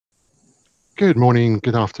Good morning,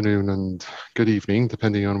 good afternoon, and good evening,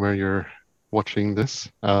 depending on where you're watching this.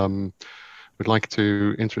 We'd like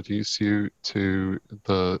to introduce you to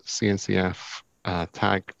the CNCF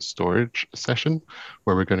tag storage session,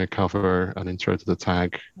 where we're going to cover an intro to the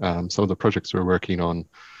tag, some of the projects we're working on,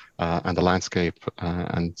 and the landscape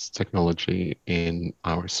and technology in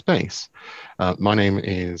our space. My name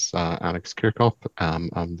is Alex Chircop.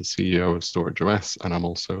 I'm the CEO of StorageOS, and I'm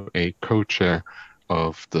also a co-chair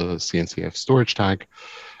of the CNCF Storage TAG.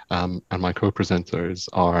 And my co-presenters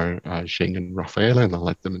are Xing and Raffaele, and I'll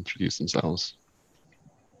let them introduce themselves.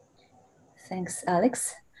 Thanks,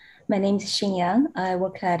 Alex. My name is Xing Yang. I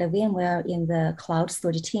work at VMware in the cloud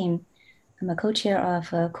storage team. I'm a co-chair of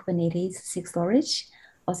Kubernetes SIG Storage,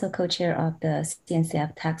 also co-chair of the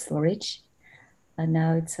CNCF TAG Storage. And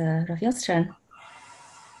now it's Raffaele's turn.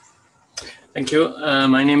 Thank you.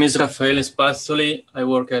 My name is Raffaele Spazzoli. I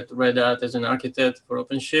work at RedHat as an architect for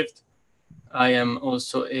OpenShift. I am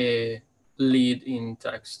also a lead in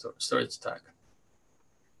storage tag.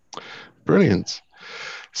 Brilliant.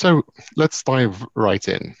 So let's dive right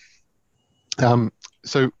in.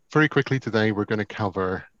 So very quickly today, we're going to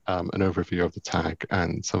cover an overview of the tag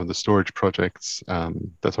and some of the storage projects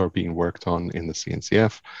that are being worked on in the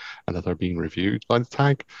CNCF and that are being reviewed by the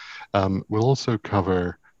tag. We'll also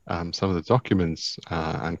cover some of the documents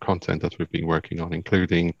and content that we've been working on,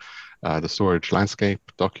 including the storage landscape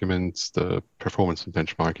documents, the performance and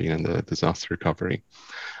benchmarking, and the disaster recovery.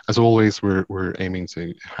 As always, we're aiming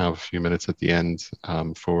to have a few minutes at the end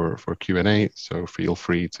for Q&A, so feel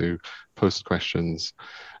free to post questions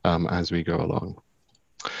as we go along.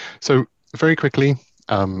 So very quickly,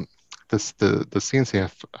 the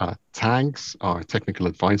CNCF tags are technical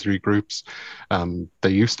advisory groups. They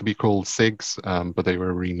used to be called SIGs, but they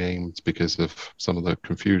were renamed because of some of the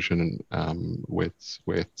confusion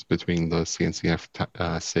between the CNCF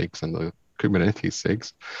SIGs and the Kubernetes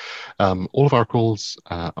SIGs. All of our calls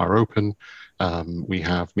are open. We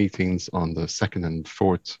have meetings on the second and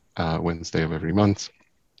fourth Wednesday of every month.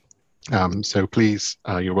 So please,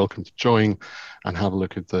 you're welcome to join and have a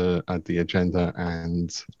look at the agenda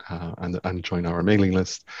and join our mailing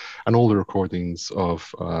list. And all the recordings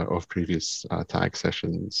of previous tag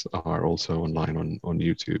sessions are also online on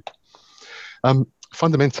YouTube.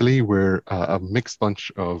 Fundamentally, we're a mixed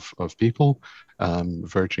bunch of people,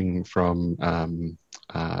 verging from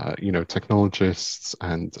technologists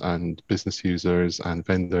and business users and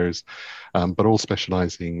vendors, but all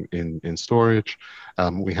specializing in storage.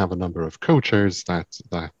 We have a number of co-chairs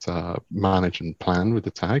that manage and plan with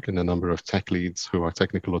the tag, and a number of tech leads who are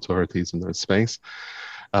technical authorities in their space.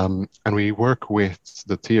 And we work with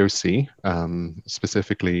the TOC,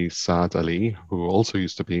 specifically Saad Ali, who also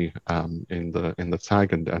used to be in the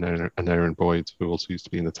tag, and Aaron Boyd, who also used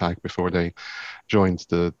to be in the tag before they joined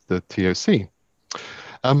the TOC.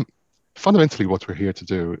 Fundamentally, what we're here to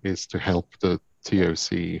do is to help the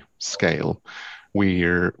TOC scale.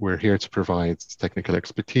 We're here to provide technical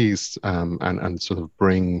expertise and sort of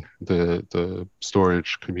bring the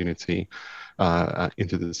storage community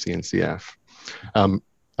into the CNCF.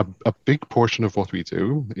 A big portion of what we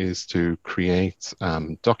do is to create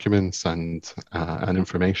documents and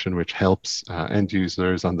information which helps end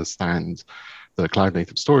users understand the cloud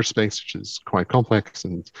native storage space, which is quite complex.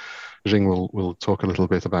 And Xing will talk a little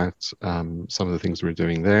bit about some of the things we're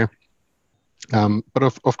doing there. But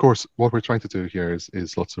of course, what we're trying to do here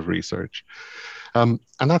is lots of research. And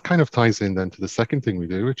that kind of ties in then to the second thing we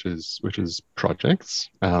do, which is projects.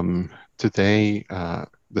 Today,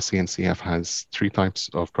 the CNCF has three types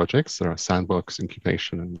of projects. There are sandbox,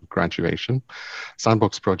 incubation, and graduation.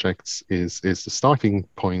 Sandbox projects is the starting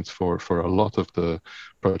point for a lot of the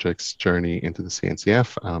project's journey into the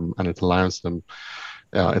CNCF, and it allows them,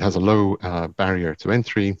 it has a low barrier to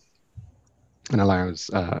entry and allows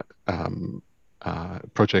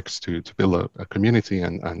projects to build a community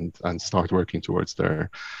and start working towards their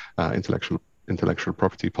intellectual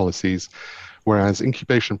property policies. Whereas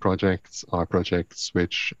incubation projects are projects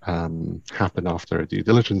which happen after a due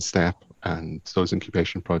diligence step, and those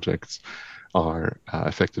incubation projects are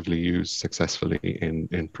effectively used successfully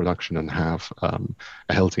in production and have a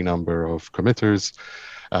healthy number of committers,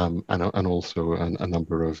 and also a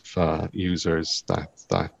number of users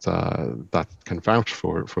that can vouch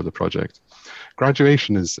for the project.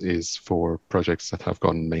 Graduation is for projects that have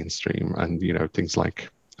gone mainstream, and things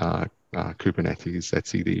like Kubernetes,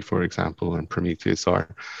 etcd, for example, and Prometheus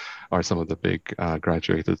are some of the big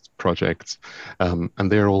graduated projects,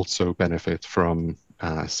 and they also benefit from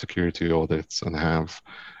security audits and have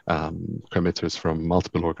committers from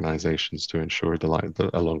multiple organizations to ensure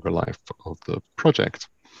a longer life of the project.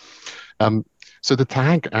 So the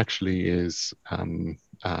tag actually is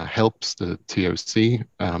helps the TOC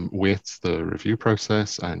with the review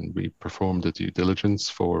process, and we perform the due diligence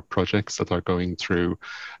for projects that are going through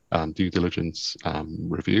due diligence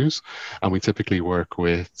reviews. And we typically work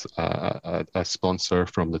with a sponsor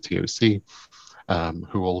from the TOC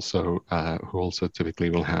who also typically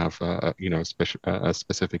will have a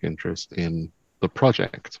specific interest in the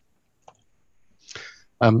project.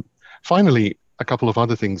 Finally, a couple of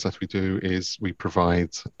other things that we do is we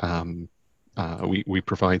provide we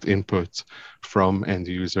provide input from end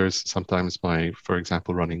users, sometimes by, for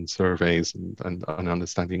example, running surveys and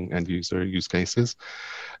understanding end user use cases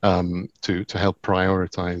to help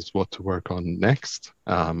prioritize what to work on next,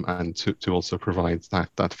 and to also provide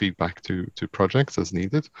that feedback to projects as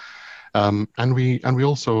needed. And we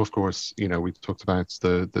also, of course, we talked about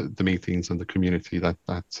the meetings and the community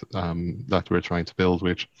that we're trying to build,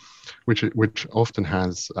 which often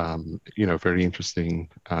has very interesting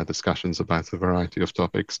discussions about a variety of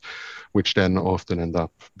topics, which then often end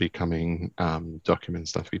up becoming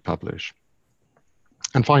documents that we publish.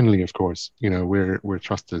 And finally, of course, we're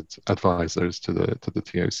trusted advisors to the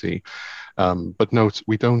TOC. But note,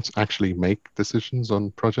 we don't actually make decisions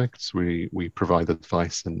on projects. We provide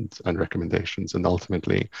advice and recommendations, and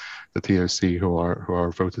ultimately, the TOC who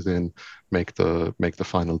are voted in make the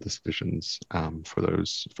final decisions for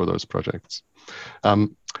those projects.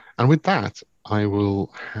 And with that, I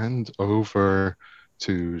will hand over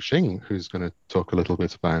to Xing, who's going to talk a little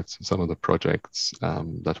bit about some of the projects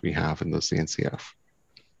that we have in the CNCF.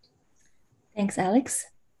 Thanks, Alex.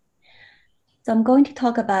 So I'm going to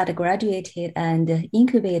talk about graduated and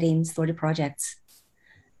incubating storage projects.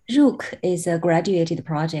 Rook is a graduated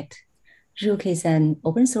project. Rook is an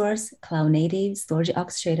open source cloud-native storage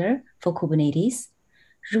orchestrator for Kubernetes.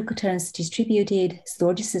 Rook turns distributed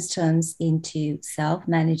storage systems into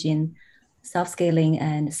self-managing, self-scaling,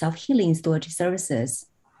 and self-healing storage services.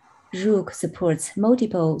 Rook supports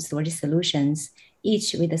multiple storage solutions,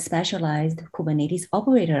 each with a specialized Kubernetes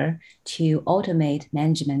operator to automate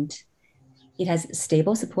management. It has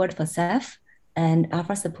stable support for Ceph and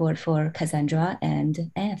alpha support for Cassandra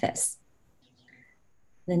and NFS.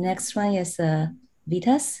 The next one is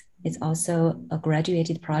Vitas. It's also a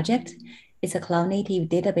graduated project. It's a cloud-native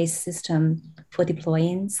database system for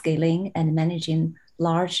deploying, scaling, and managing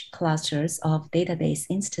large clusters of database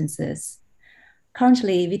instances.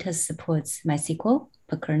 Currently, Vitas supports MySQL,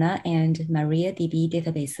 Pakerna, and MariaDB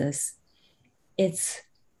databases. It's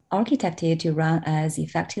architected to run as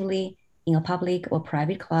effectively in a public or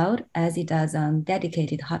private cloud as it does on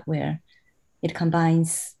dedicated hardware. It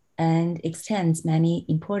combines and extends many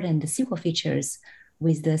important SQL features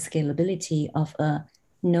with the scalability of a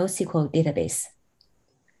NoSQL database.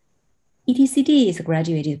 etcd is a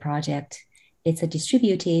graduated project. It's a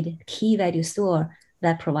distributed key value store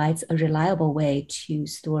that provides a reliable way to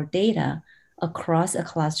store data across a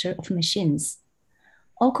cluster of machines.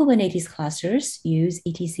 All Kubernetes clusters use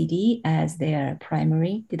etcd as their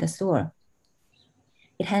primary data store.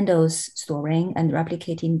 It handles storing and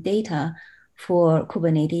replicating data for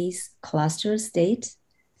Kubernetes cluster state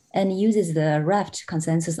and uses the Raft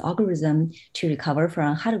consensus algorithm to recover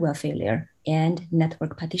from hardware failure and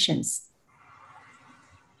network partitions.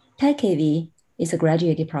 TagKV is a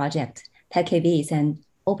graduated project. TagKV is an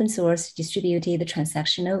open source distributed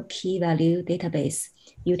transactional key value database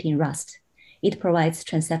built in Rust. It provides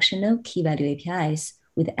transactional key value APIs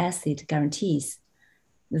with ACID guarantees.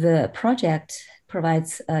 The project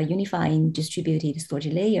provides a unifying distributed storage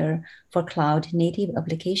layer for cloud native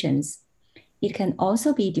applications. It can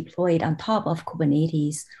also be deployed on top of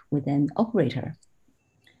Kubernetes with an operator.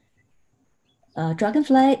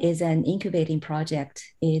 Dragonfly is an incubating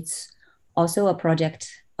project. It's also a project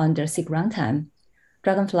under SIG runtime.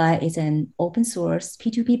 Dragonfly is an open source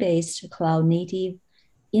P2P-based cloud native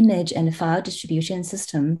image and file distribution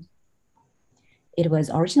system. It was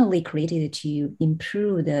originally created to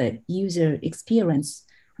improve the user experience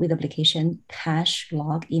with application cache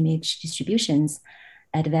log image distributions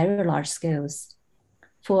at very large scales.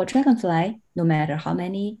 For Dragonfly, no matter how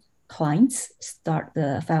many clients start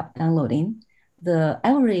the file downloading, the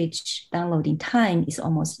average downloading time is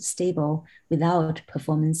almost stable without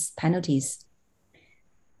performance penalties.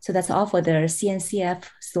 So that's all for the CNCF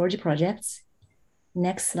storage projects.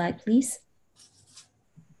 Next slide, please.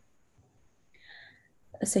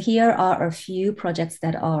 So here are a few projects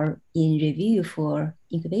that are in review for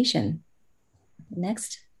incubation.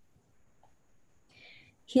 Next.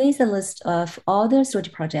 Here is a list of all the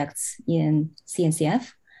storage projects in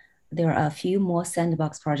CNCF. There are a few more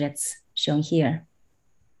sandbox projects shown here.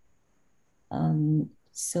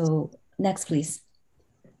 So next, please.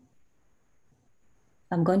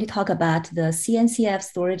 I'm going to talk about the CNCF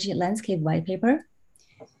Storage Landscape whitepaper.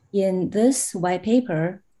 In this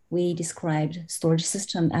whitepaper, we described storage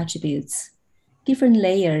system attributes, different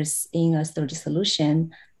layers in a storage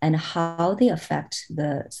solution, and how they affect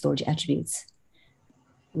the storage attributes.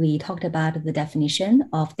 We talked about the definition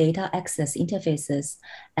of data access interfaces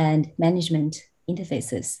and management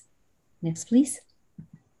interfaces. Next, please.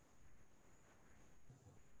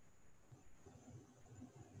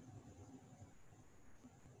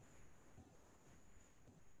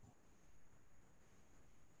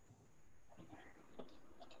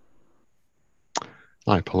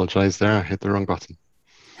 I apologize there, I hit the wrong button.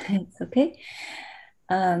 It's okay.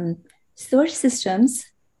 Storage systems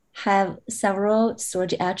have several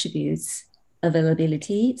storage attributes: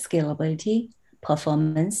 availability, scalability,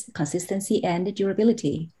 performance, consistency, and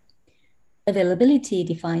durability. Availability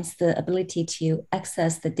defines the ability to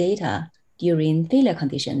access the data during failure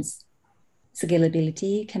conditions.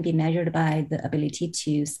 Scalability can be measured by the ability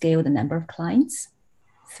to scale the number of clients,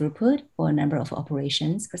 throughput, or number of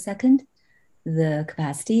operations per second, the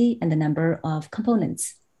capacity, and the number of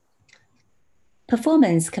components.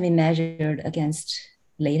 Performance can be measured against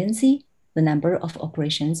latency, the number of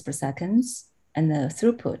operations per second, and the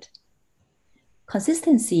throughput.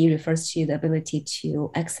 Consistency refers to the ability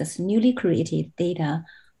to access newly created data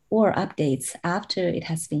or updates after it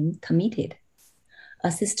has been committed.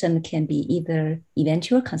 A system can be either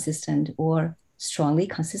eventually consistent or strongly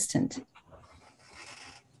consistent.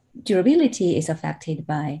 Durability is affected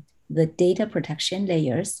by the data protection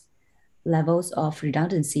layers, levels of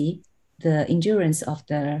redundancy, the endurance of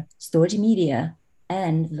the storage media,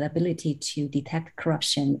 and the ability to detect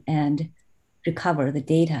corruption and recover the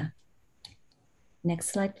data.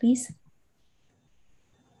 Next slide, please.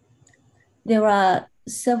 There are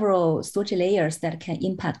several storage layers that can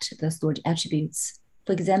impact the storage attributes.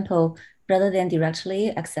 For example, rather than directly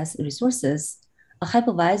access resources, a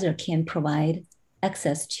hypervisor can provide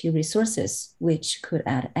access to resources, which could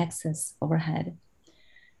add access overhead.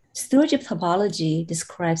 Storage topology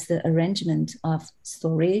describes the arrangement of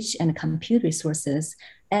storage and compute resources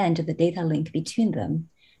and the data link between them.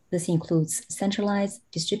 This includes centralized,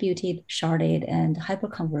 distributed, sharded, and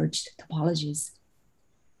hyperconverged topologies.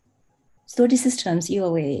 Storage systems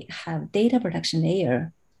usually have data protection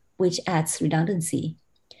layer, which adds redundancy.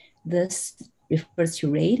 This refers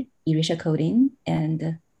to RAID, erasure coding,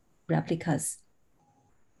 and replicas.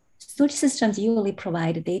 Storage systems usually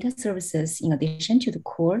provide data services in addition to the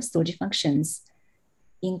core storage functions,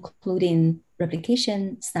 including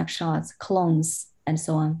replication, snapshots, clones, and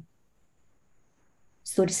so on.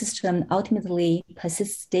 Storage system ultimately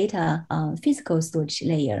persists data on physical storage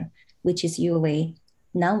layer, which is usually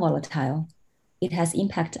non-volatile. It has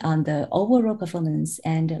impact on the overall performance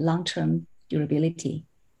and long-term durability.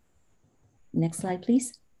 Next slide,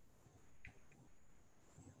 please.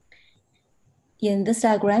 In this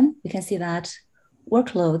diagram, we can see that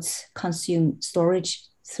workloads consume storage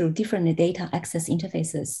through different data access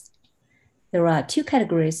interfaces. There are two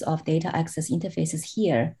categories of data access interfaces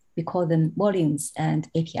here. We call them volumes and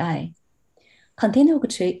API. Container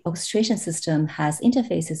orchestration system has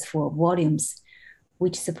interfaces for volumes,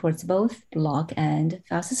 which supports both block and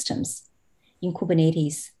file systems. In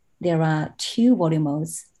Kubernetes, there are two volume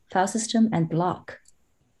modes, file system and block.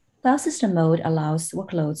 File system mode allows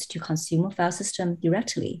workloads to consume file system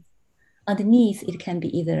directly. Underneath, it can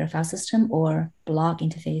be either a file system or block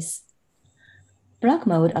interface. Block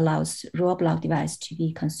mode allows raw block device to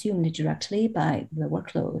be consumed directly by the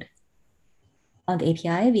workload. On the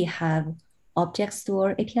API, we have Object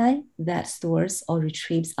Store API that stores or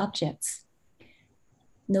retrieves objects.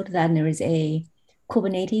 Note that there is a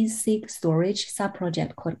Kubernetes SIG storage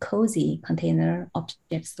subproject called COSI, Container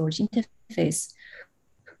Object Storage Interface,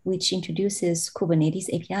 which introduces Kubernetes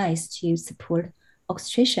APIs to support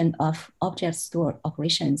orchestration of object store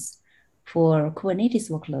operations for Kubernetes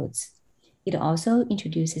workloads. It also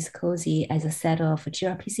introduces COSI as a set of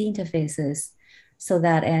gRPC interfaces so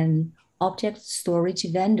that an object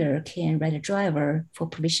storage vendor can write a driver for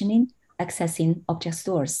provisioning, accessing object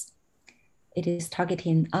stores. It is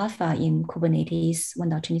targeting alpha in Kubernetes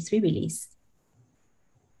 1.23 release.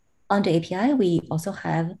 On the API, we also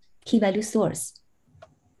have key value stores,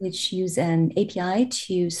 which use an API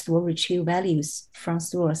to store retrieve values from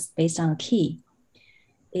stores based on a key.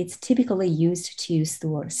 It's typically used to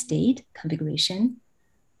store state configuration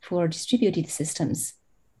for distributed systems.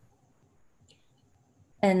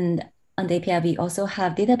 And on the API, we also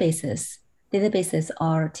have databases. Databases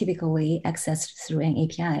are typically accessed through an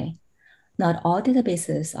API. Not all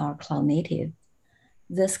databases are cloud native.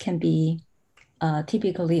 This can be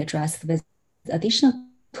typically addressed with additional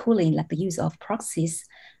tooling like the use of proxies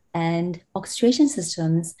and orchestration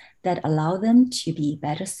systems that allow them to be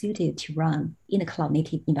better suited to run in a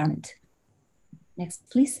cloud-native environment. Next,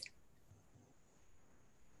 please.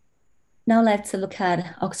 Now let's look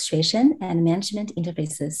at orchestration and management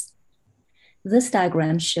interfaces. This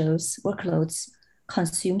diagram shows workloads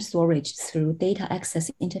consume storage through data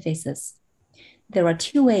access interfaces. There are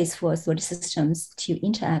two ways for storage systems to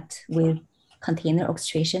interact with container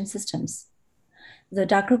orchestration systems. The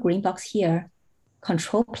darker green box here,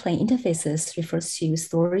 control plane interfaces, refers to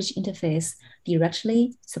storage interface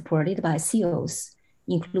directly supported by COs,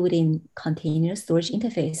 including container storage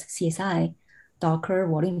interface, CSI, Docker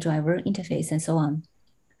volume driver interface, and so on.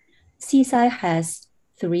 CSI has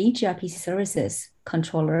 3 gRPC services: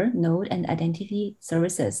 controller, node, and identity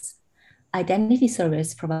services. Identity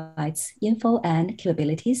service provides info and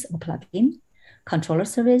capabilities of a plugin. Controller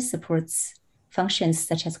service supports functions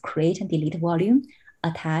such as create and delete volume,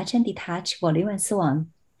 attach and detach volume, and so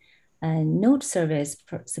on. And node service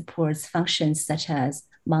supports functions such as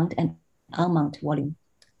mount and unmount volume.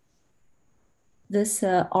 This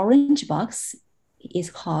orange box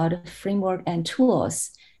is called framework and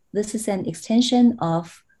tools. This is an extension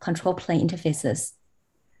of control plane interfaces.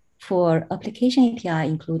 For application API,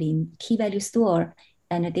 including key value store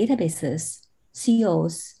and databases,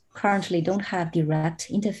 COs currently don't have direct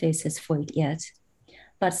interfaces for it yet,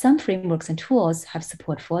 but some frameworks and tools have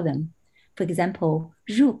support for them. For example,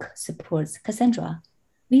 Rook supports Cassandra.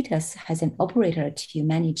 Vitas has an operator to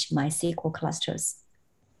manage MySQL clusters.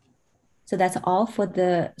 So that's all for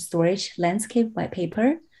the storage landscape white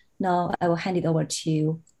paper. Now I will hand it over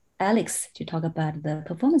to Alex to talk about the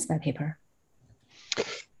performance white paper.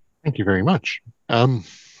 Thank you very much. So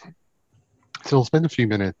I'll spend a few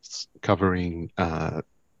minutes covering the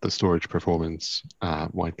storage performance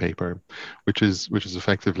white paper, which is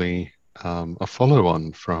effectively a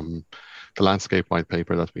follow-on from the landscape white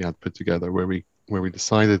paper that we had put together, where we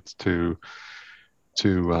decided to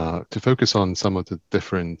focus on some of the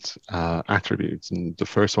different attributes. And the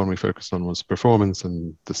first one we focused on was performance,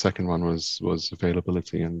 and the second one was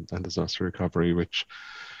availability and disaster recovery, which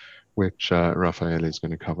Raffaele is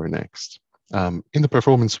going to cover next. In the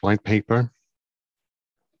performance white paper,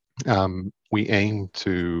 we aim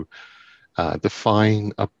to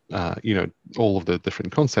define all of the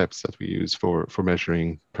different concepts that we use for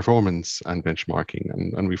measuring performance and benchmarking,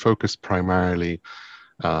 and we focus primarily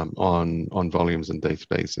on volumes and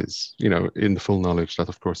databases, in the full knowledge that,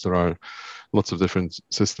 of course, there are lots of different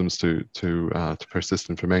systems to persist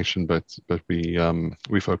information, but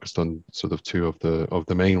we focused on sort of 2 of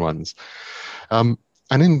the main ones. And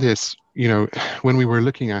in this, when we were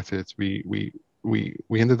looking at it,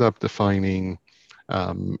 we ended up defining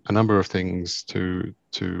a number of things to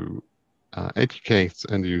educate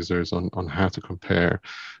end users on how to compare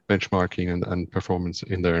benchmarking and performance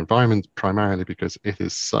in their environment, primarily because it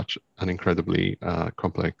is such an incredibly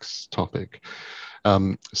complex topic.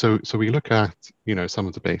 So we look at some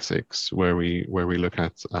of the basics where we look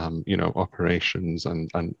at operations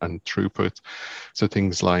and throughput. So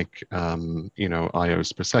things like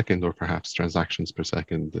IOs per second, or perhaps transactions per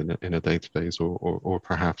second in a database, or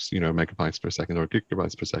perhaps megabytes per second or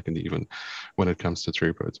gigabytes per second even when it comes to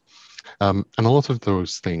throughput. And a lot of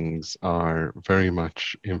those things are very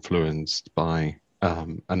much influenced by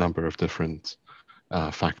a number of different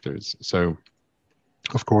factors. So,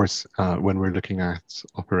 of course, when we're looking at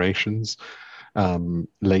operations,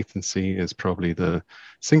 latency is probably the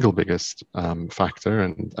single biggest factor,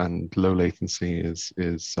 and low latency is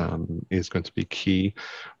going to be key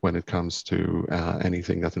when it comes to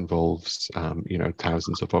anything that involves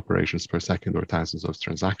thousands of operations per second or thousands of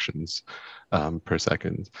transactions per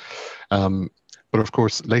second. But of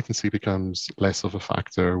course, latency becomes less of a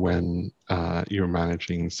factor when you're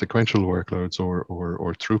managing sequential workloads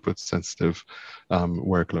or throughput sensitive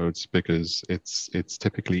workloads, because it's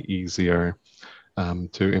typically easier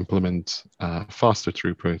to implement faster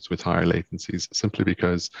throughputs with higher latencies, simply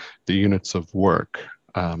because the units of work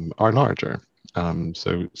are larger.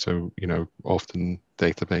 So often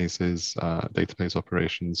databases, database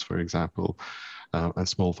operations, for example, and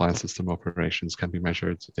small file system operations can be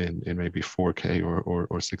measured in maybe 4K or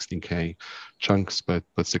 16K chunks, but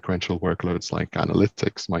sequential workloads like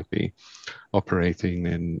analytics might be operating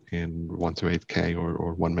in 1 to 8K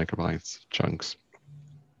or 1 megabyte chunks.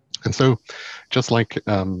 And so, just like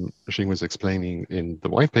Xing was explaining in the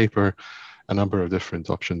white paper, a number of different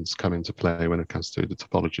options come into play when it comes to the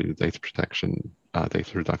topology, the data protection,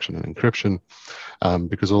 data reduction and encryption,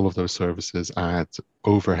 because all of those services add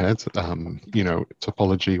overhead, you know,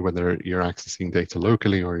 topology, whether you're accessing data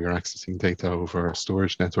locally or you're accessing data over a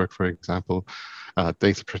storage network, for example,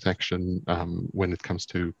 data protection, when it comes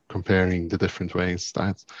to comparing the different ways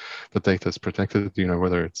that the data is protected, you know,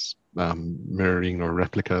 whether it's mirroring or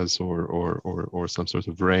replicas or some sort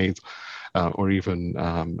of RAID, or even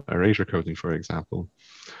erasure coding, for example.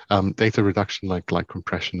 Data reduction like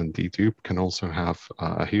compression and dedupe can also have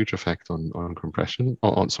a huge effect on compression,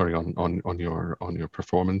 on your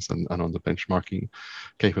performance and on the benchmarking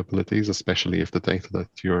capabilities, especially if the data that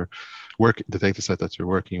the data set that you're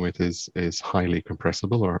working with is highly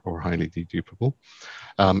compressible or highly dedupable.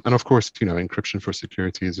 And of course, you know, encryption for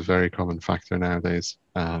security is a very common factor nowadays,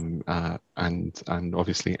 and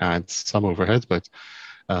obviously adds some overhead, but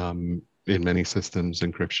in many systems,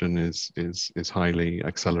 encryption is highly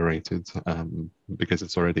accelerated, because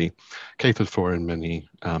it's already catered for in many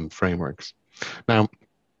frameworks. Now,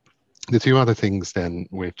 the two other things then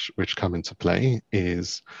which come into play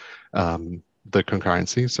is the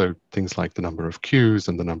concurrency, so things like the number of queues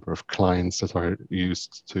and the number of clients that are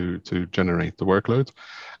used to generate the workload.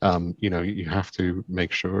 You know, you have to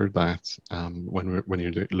make sure that when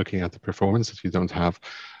you're looking at the performance, that you don't have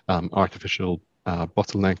artificial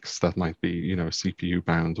bottlenecks that might be, you know, CPU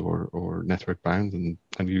bound or network bound, and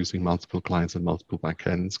using multiple clients and multiple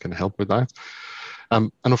backends can help with that.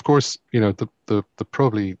 And of course, you know, the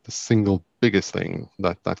probably the single biggest thing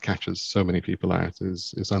that catches so many people out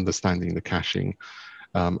is understanding the caching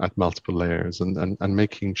at multiple layers, and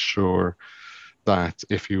making sure that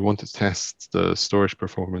if you want to test the storage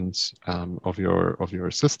performance of your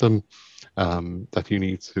system, that you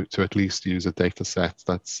need to at least use a data set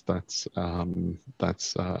that's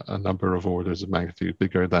a number of orders of magnitude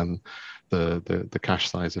bigger than the cache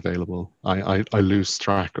size available. I lose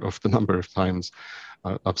track of the number of times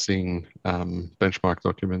I've seen benchmark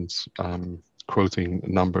documents quoting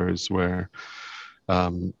numbers where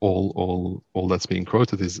all that's being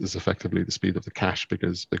quoted is effectively the speed of the cache,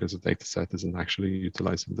 because the data set isn't actually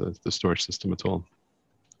utilizing the storage system at all.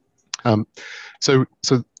 So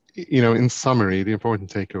you know, in summary, the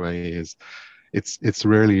important takeaway is it's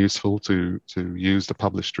really useful to use the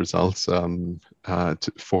published results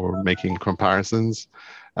for making comparisons,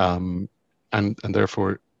 and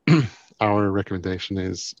therefore our recommendation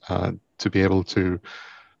is to be able to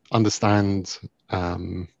understand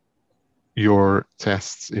your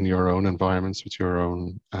tests in your own environments with your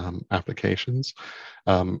own applications,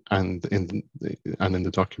 and in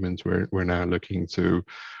the document we're now looking to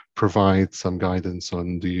provide some guidance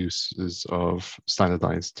on the uses of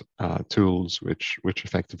standardized tools, which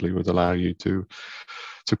effectively would allow you to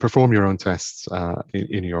perform your own tests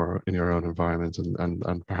in your own environment,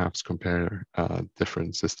 and perhaps compare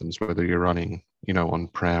different systems, whether you're running, you know,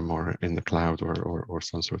 on-prem or in the cloud or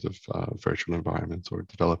some sort of virtual environment or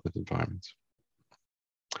development environment.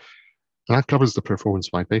 And that covers the performance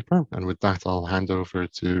white paper. And with that, I'll hand over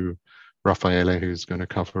to Raffaele, who's going to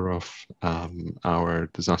cover off our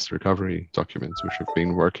disaster recovery documents, which we've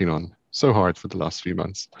been working on so hard for the last few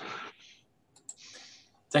months.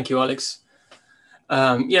 Thank you, Alex.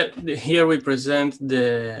 Here we present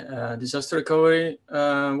the disaster recovery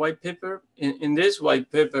white paper. In this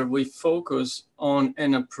white paper, we focus on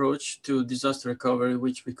an approach to disaster recovery,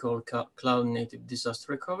 which we call cloud-native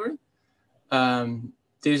disaster recovery.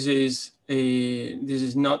 This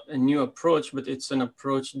is not a new approach, but it's an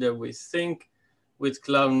approach that we think with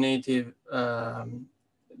cloud-native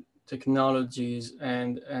technologies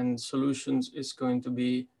and solutions is going to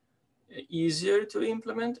be easier to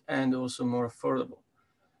implement and also more affordable.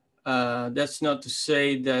 That's not to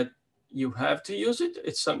say that you have to use it.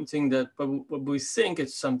 It's something that, but we think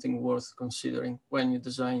it's something worth considering when you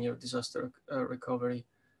design your disaster recovery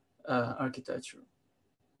architecture.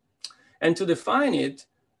 And to define it,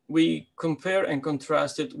 we compare and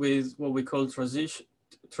contrast it with what we call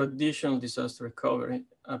traditional disaster recovery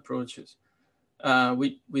approaches.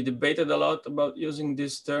 We debated a lot about using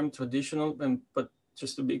this term traditional, but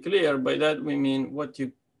just to be clear, by that we mean what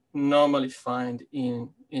you normally find in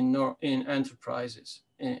enterprises,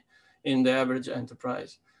 in the average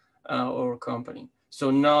enterprise or company.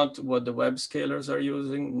 So not what the web scalers are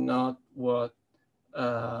using, not what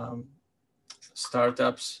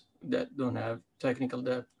startups that don't have technical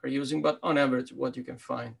debt are using, but on average what you can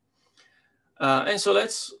find. And so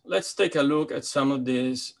let's take a look at some of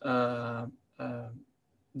these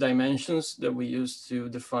dimensions that we use to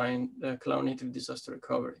define the cloud-native disaster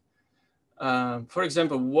recovery. For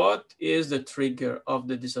example, what is the trigger of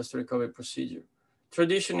the disaster recovery procedure?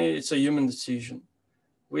 Traditionally, it's a human decision.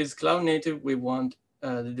 With cloud-native, we want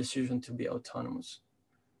the decision to be autonomous.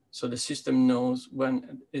 So the system knows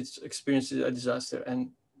when it's experiencing a disaster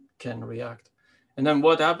and can react. And then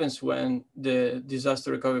what happens when the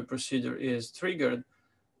disaster recovery procedure is triggered?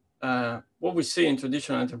 What we see in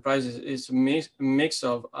traditional enterprises is a mix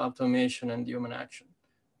of automation and human action.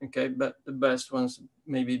 Okay, but the best ones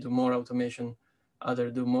maybe do more automation,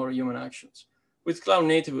 others do more human actions. With cloud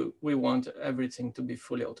native, we want everything to be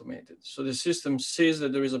fully automated. So the system sees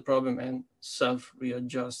that there is a problem and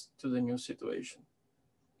self-readjusts to the new situation.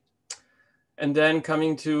 And then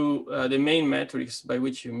coming to the main metrics by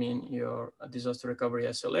which you mean your disaster recovery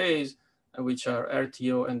SLAs, which are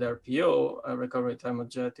RTO and RPO, recovery time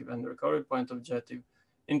objective and recovery point objective.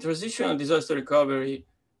 In transitional disaster recovery,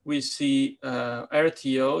 we see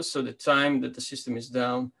RTO, so the time that the system is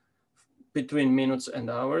down, between minutes and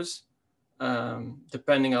hours,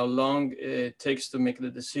 depending how long it takes to make the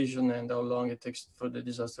decision and how long it takes for the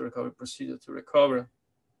disaster recovery procedure to recover.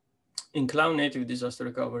 In cloud native disaster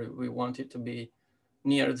recovery, we want it to be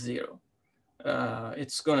near zero.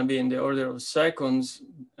 It's going to be in the order of seconds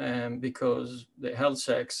because the health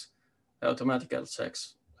checks, automatic health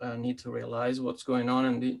checks, need to realize what's going on,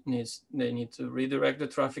 and they need to redirect the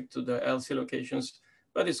traffic to the healthy locations,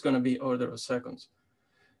 but it's going to be order of seconds.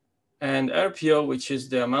 And RPO, which is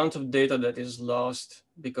the amount of data that is lost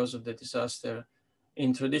because of the disaster,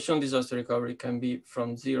 in traditional disaster recovery can be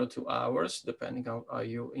from 0 to hours, depending on how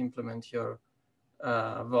you implement your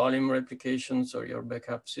volume replications or your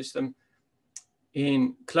backup system.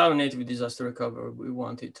 In cloud native disaster recovery, we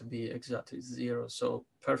want it to be exactly 0. So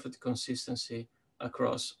perfect consistency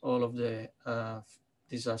across all of the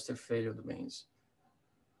disaster failure domains.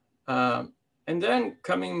 And then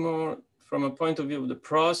coming more from a point of view of the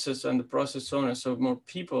process and the process owner, so more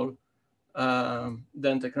people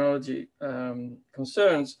than technology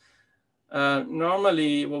concerns,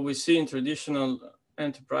 normally what we see in traditional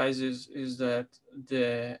enterprises is that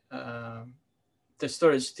the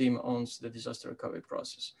storage team owns the disaster recovery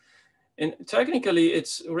process. And technically,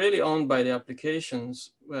 it's really owned by the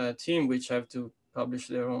applications team, which have to publish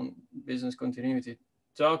their own business continuity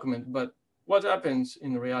document. But what happens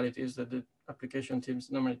in reality is that the application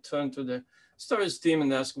teams normally turn to the storage team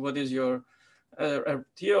and ask, what is your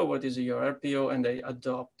RTO, what is your RPO, and they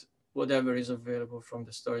adopt whatever is available from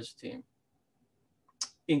the storage team.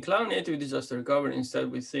 In cloud native disaster recovery,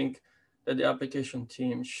 instead, we think that the application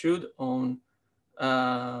team should own,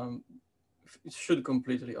 should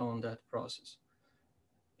completely own that process.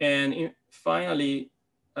 And finally,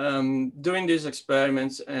 doing these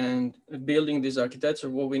experiments and building this architecture,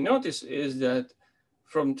 what we notice is that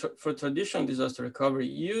for traditional disaster recovery,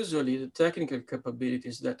 usually the technical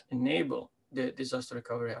capabilities that enable the disaster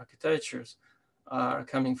recovery architectures are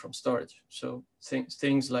coming from storage. So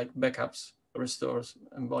things like backups, restores,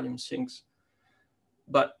 and volume syncs.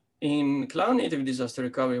 But in cloud native disaster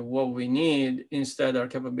recovery, what we need instead are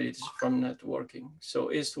capabilities from networking.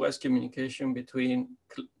 So east-west communication between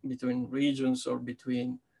regions or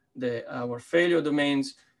between our failure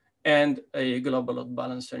domains, and a global load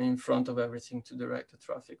balancer in front of everything to direct the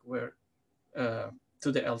traffic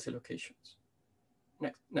to the healthy locations.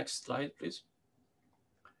 Next slide, please.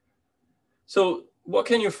 So what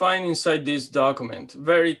can you find inside this document?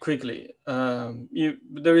 Very quickly,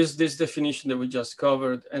 there is this definition that we just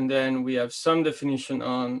covered, and then we have some definition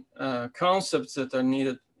on concepts that are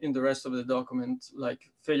needed in the rest of the document,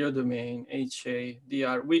 like failure domain, HA,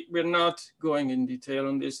 DR. We're not going in detail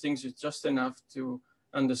on these things. It's just enough to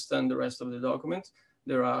understand the rest of the document.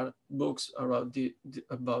 There are books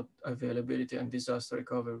about availability and disaster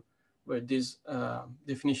recovery where these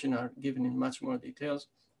definitions are given in much more details.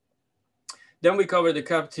 Then we cover the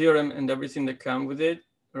CAP theorem and everything that comes with it,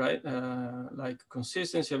 right? Like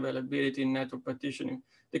consistency, availability, network partitioning.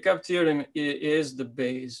 The CAP theorem is the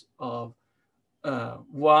base of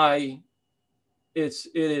why it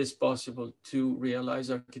is possible to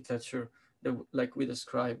realize architecture that, like we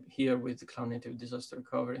described here with the cloud native disaster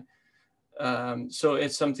recovery. So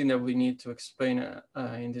it's something that we need to explain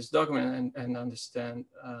in this document and understand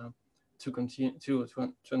to continue to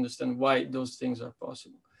understand why those things are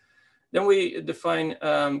possible. Then we define,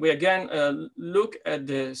 we again look at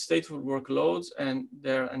the stateful workloads and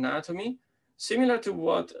their anatomy, similar to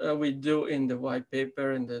what we do in the white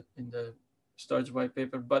paper, in the storage white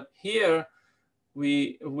paper. But here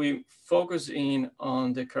we focus in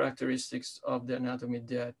on the characteristics of the anatomy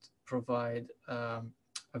that provide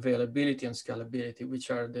availability and scalability,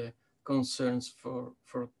 which are the concerns for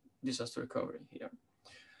disaster recovery here.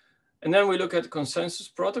 And then we look at consensus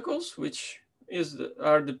protocols, which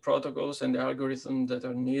are the protocols and the algorithms that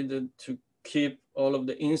are needed to keep all of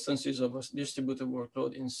the instances of a distributed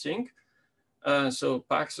workload in sync. So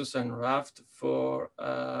Paxos and Raft for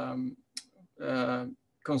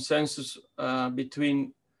consensus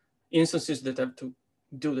between instances that have to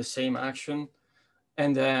do the same action,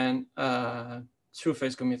 and then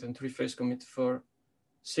two-phase commit and three-phase commit for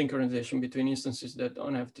synchronization between instances that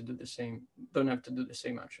don't have to do the same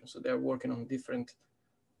action. So they're working on different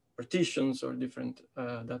partitions or different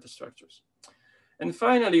data structures. And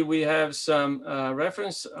finally, we have some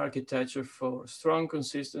reference architecture for strong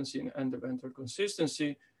consistency and eventual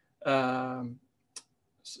consistency.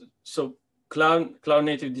 So cloud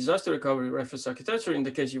native disaster recovery reference architecture in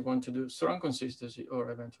the case you want to do strong consistency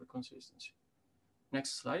or eventual consistency.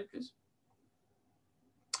 Next slide, please.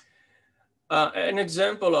 An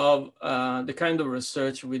example of the kind of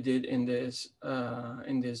research we did in this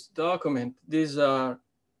document. This is a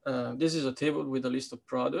table with a list of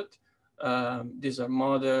products. These are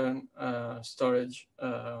modern storage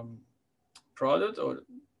product or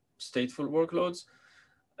stateful workloads.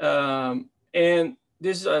 And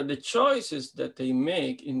these are the choices that they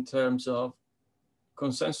make in terms of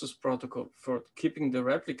consensus protocol for keeping the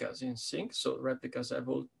replicas in sync. So replicas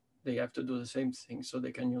they have to do the same thing. So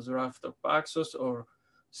they can use Raft or Paxos or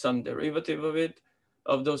some derivative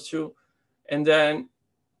of those two. And then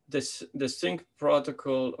the sync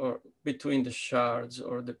protocol or between the shards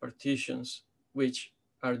or the partitions, which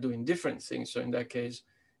are doing different things. So in that case,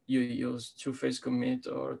 you use two-phase commit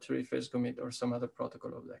or three-phase commit or some other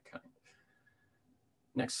protocol of that kind.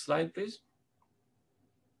 Next slide, please.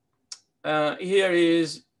 Here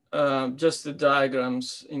is just the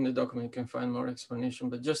diagrams in the document. You can find more explanation,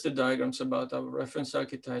 but just the diagrams about our reference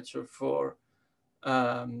architecture for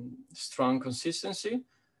strong consistency.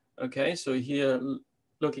 Okay, so here,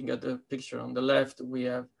 looking at the picture on the left, we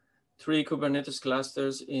have 3 Kubernetes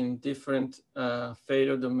clusters in different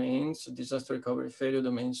failure domains, disaster recovery failure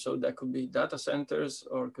domains. So that could be data centers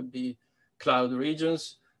or could be cloud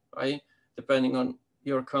regions, right? Depending on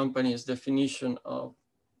your company's definition of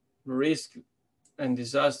risk and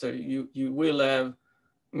disaster, you will have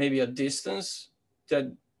maybe a distance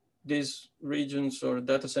that these regions or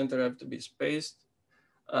data center have to be spaced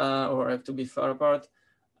or have to be far apart.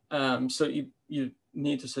 So you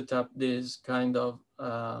need to set up this kind of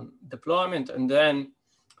deployment, and then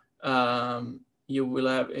you will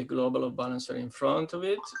have a global load balancer in front of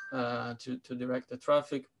it to direct the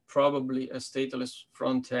traffic, probably a stateless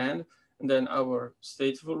front end, and then our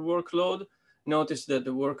stateful workload. Notice that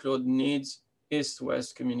the workload needs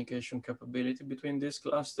east-west communication capability between these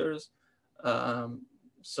clusters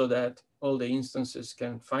so that all the instances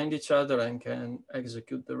can find each other and can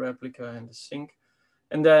execute the replica and the sync.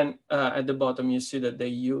 And then at the bottom, you see that they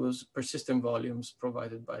use persistent volumes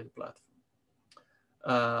provided by the platform.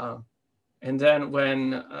 And then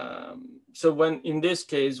when in this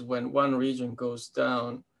case, when one region goes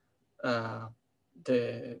down,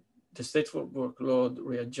 the stateful workload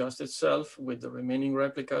readjusts itself with the remaining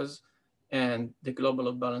replicas, and the global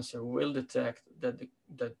load balancer will detect that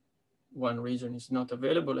that one region is not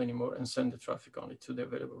available anymore and send the traffic only to the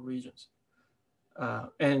available regions.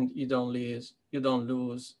 And you don't lose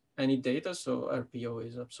any data, so RPO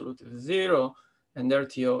is absolutely 0, and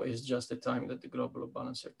RTO is just the time that the global load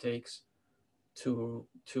balancer takes to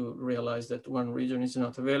realize that one region is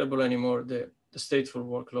not available anymore. The stateful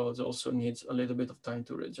workloads also needs a little bit of time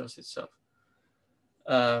to readjust itself.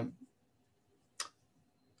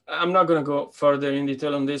 I'm not going to go further in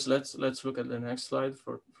detail on this. Let's look at the next slide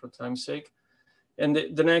for time's sake. And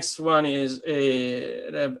the next one is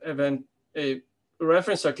a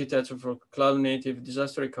reference architecture for cloud native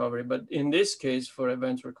disaster recovery, but in this case for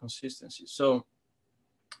eventual consistency. So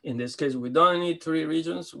in this case, we don't need 3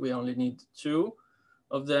 regions. We only need 2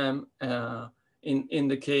 of them. In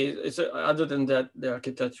the case, other than that, the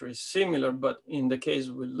architecture is similar, but in the case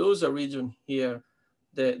we lose a region here,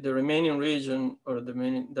 the remaining region or the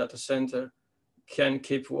remaining data center can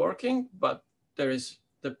keep working, but there is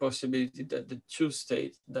the possibility that the 2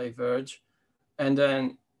 states diverge. And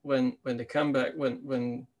then when they come back,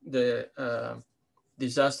 when the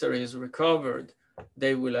disaster is recovered,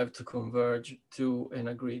 they will have to converge to an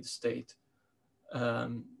agreed state.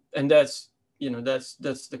 And that's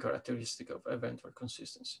the characteristic of eventual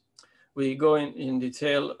consistency. We go in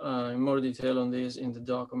detail, in more detail on this in the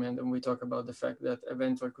document, and we talk about the fact that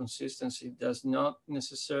eventual consistency does not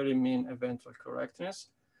necessarily mean eventual correctness.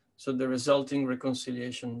 So the resulting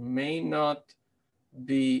reconciliation may not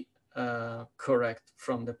be correct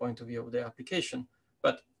from the point of view of the application,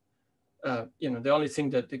 but the only thing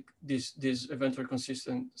that this eventual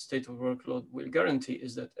consistent state of workload will guarantee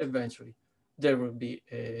is that eventually there will be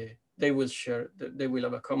they will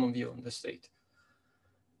have a common view on the state.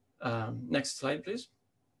 Next slide, please.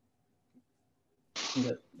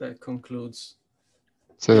 that concludes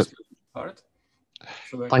So this part.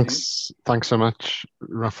 So back to you. thanks so much,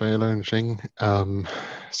 Raffaele and Xing.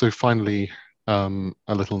 So finally, a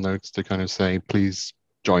little note to kind of say, please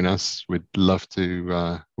join us. We'd love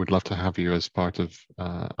to have you as part of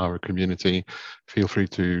our community. Feel free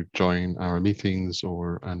to join our meetings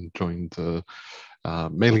and join the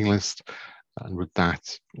mailing list. And with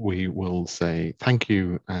that, we will say thank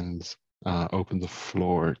you and open the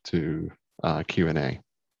floor to Q&A.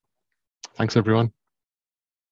 Thanks, everyone.